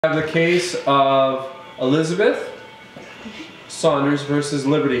Have the case of Elizabeth Saunders versus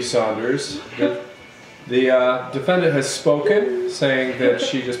Liberty Saunders. The defendant has spoken, saying that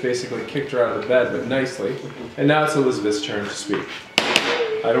she just basically kicked her out of the bed, but nicely. And now it's Elizabeth's turn to speak.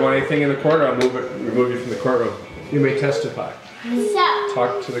 I don't want anything in the court. I'll remove you from the courtroom. You may testify. So,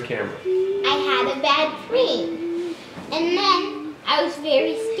 talk to the camera. I had a bad dream, and then I was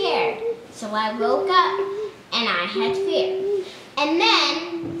very scared. So I woke up, and I had fear. And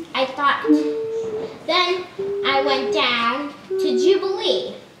then I thought, then I went down to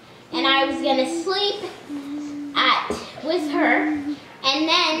Jubilee, and I was gonna sleep with her, and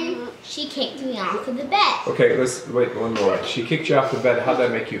then she kicked me off of the bed. Okay, let's wait one more. She kicked you off the bed. How'd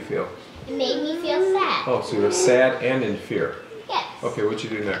that make you feel? It made me feel sad. Oh, so you were sad and in fear. Yes. Okay, what'd you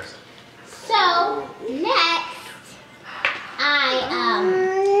do next? So next, I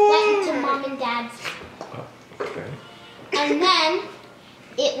went into Mom and Dad's. Okay. And then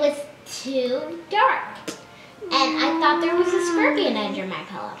it was too dark. And I thought there was a scorpion under my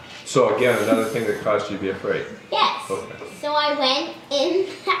pillow. So again, another thing that caused you to be afraid. Yes. Okay. So I went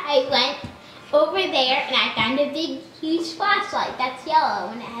over there and I found a big, huge flashlight that's yellow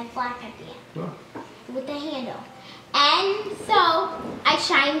and it has black at the end. Oh. With a handle. And so I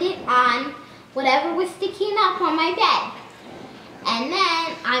shined it on whatever was sticking up on my bed. And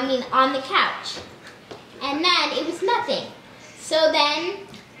then, on the couch. And then it was nothing. So then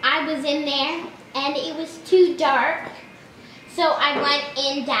I was in there and it was too dark. So I went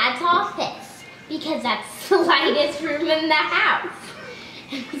in Dad's office because that's the lightest room in the house.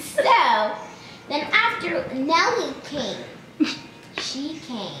 So then after Nellie came, she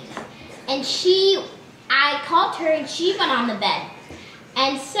came. And I called her and she went on the bed.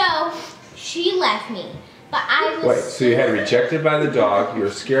 And so she left me. But I was... Wait, so you had rejected by the dog, you were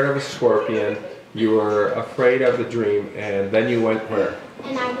scared of a scorpion, you were afraid of the dream, and then you went where?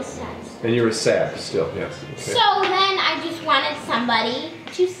 And I was sad. And you were sad still, yes. Okay. So then I just wanted somebody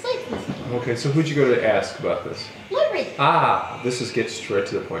to sleep with me. Okay, so who'd you go to ask about this? Liberty. Ah, this gets straight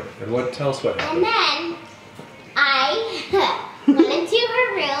to the point. And tell us what happened. And then I went into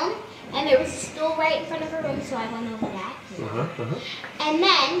her room, and there was a stool right in front of her room, so I went over that. And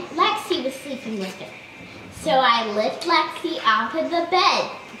then Lexi was sleeping with her. So I lift Lexi off of the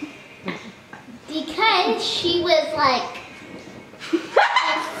bed. Because she was like...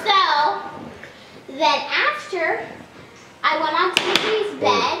 And so, then after, I went onto Liberty's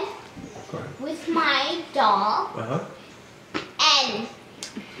bed with my doll, and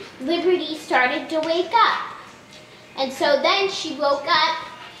Liberty started to wake up. And so then she woke up,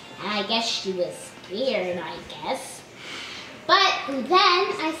 and I guess she was scared, I guess. But then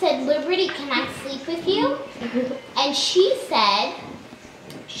I said, Liberty, can I sleep with you? And she said,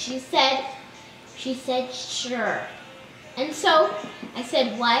 sure. And so I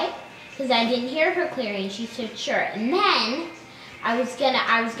said, what? Because I didn't hear her clearly, and she said, sure. And then I was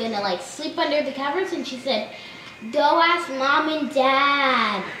gonna like sleep under the covers, and she said, go ask Mom and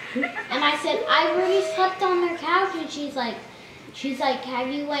Dad. And I said, I already slept on their couch, and she's like, have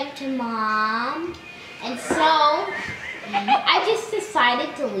you went to Mom? And so I just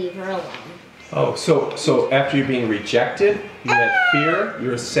decided to leave her alone. Oh, so after you're being rejected, you had fear, you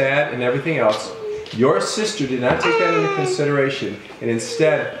were sad, and everything else. Your sister did not take that into consideration, and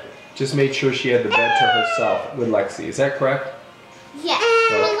instead just made sure she had the bed to herself with Lexi. Is that correct? Yes.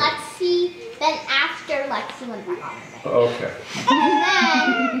 Okay. Then after Lexi went back on her bed. Okay. And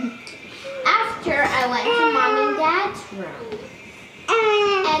then after I went to Mom and Dad's room.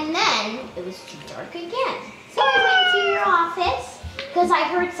 And then it was too dark again. So I went to your office because I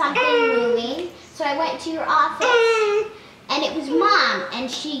heard something moving. So I went to your office and it was Mom, and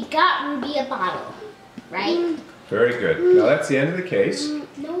she got Ruby a bottle, right? Very good. Now that's the end of the case.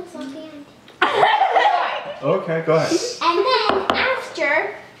 No, it's not the end. Okay, go ahead. And then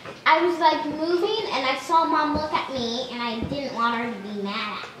after, I was like moving and I saw Mom look at me and I didn't want her to be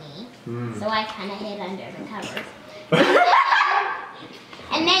mad at me. So I kind of hid under the covers.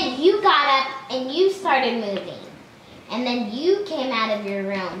 And then you got up and you started moving. And then you came out of your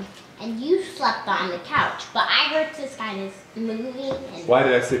room and you slept on the couch. But I heard this kind of moving. And why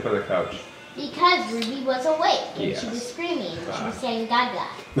did I sleep on the couch? Because Ruby was awake and she was screaming and she was saying Gaga.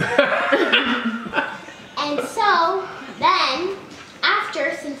 And so then,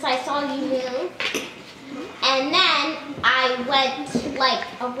 after, since I saw you move, and then I went like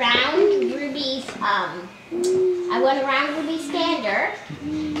around Ruby's, stander,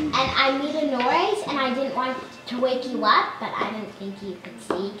 and I made a noise, and I didn't want to wake you up, but I didn't think you could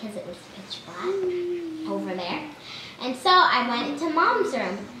see because it was pitch black over there. And so I went into Mom's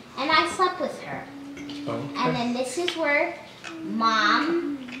room, and I slept with her. Okay. And then this is where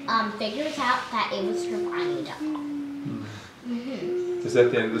Mom figures out that it was her Barney doll. Is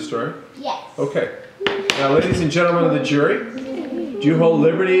that the end of the story? Yes. Okay. Now, ladies and gentlemen of the jury, do you hold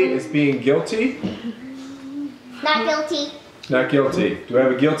Liberty as being guilty? Not guilty. Not guilty. Do I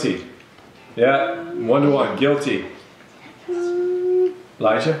have a guilty? Yeah, 1 to 1. Guilty.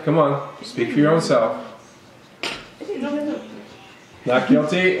 Elijah, come on. Speak for your own self. Not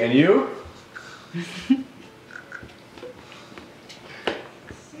guilty. And you?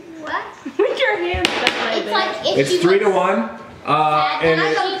 What? Put your hands behind It's like if It's she 3 to was 1.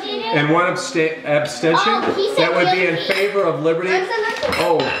 And one abstention. Oh, he said That would be in guilty. favor of Liberty.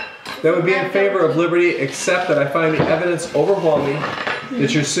 Oh, that would be in favor of Liberty, except that I find the evidence overwhelming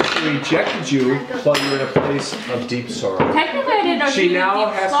that your sister rejected you while you were in a place of deep sorrow. Technically, I didn't know She was now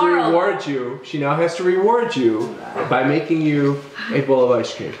deep has to sorrow. reward you. She now has to reward you by making you a bowl of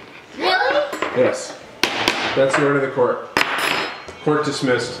ice cream. Really? Yes. That's the order of the court. Court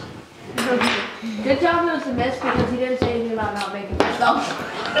dismissed. Good job it was a miss because he didn't say anything about not making myself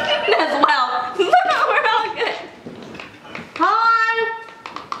as well. We're all good. Hi!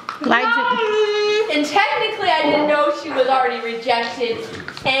 And technically I didn't know she was already rejected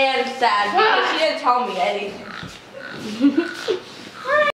and sad because she didn't tell me anything.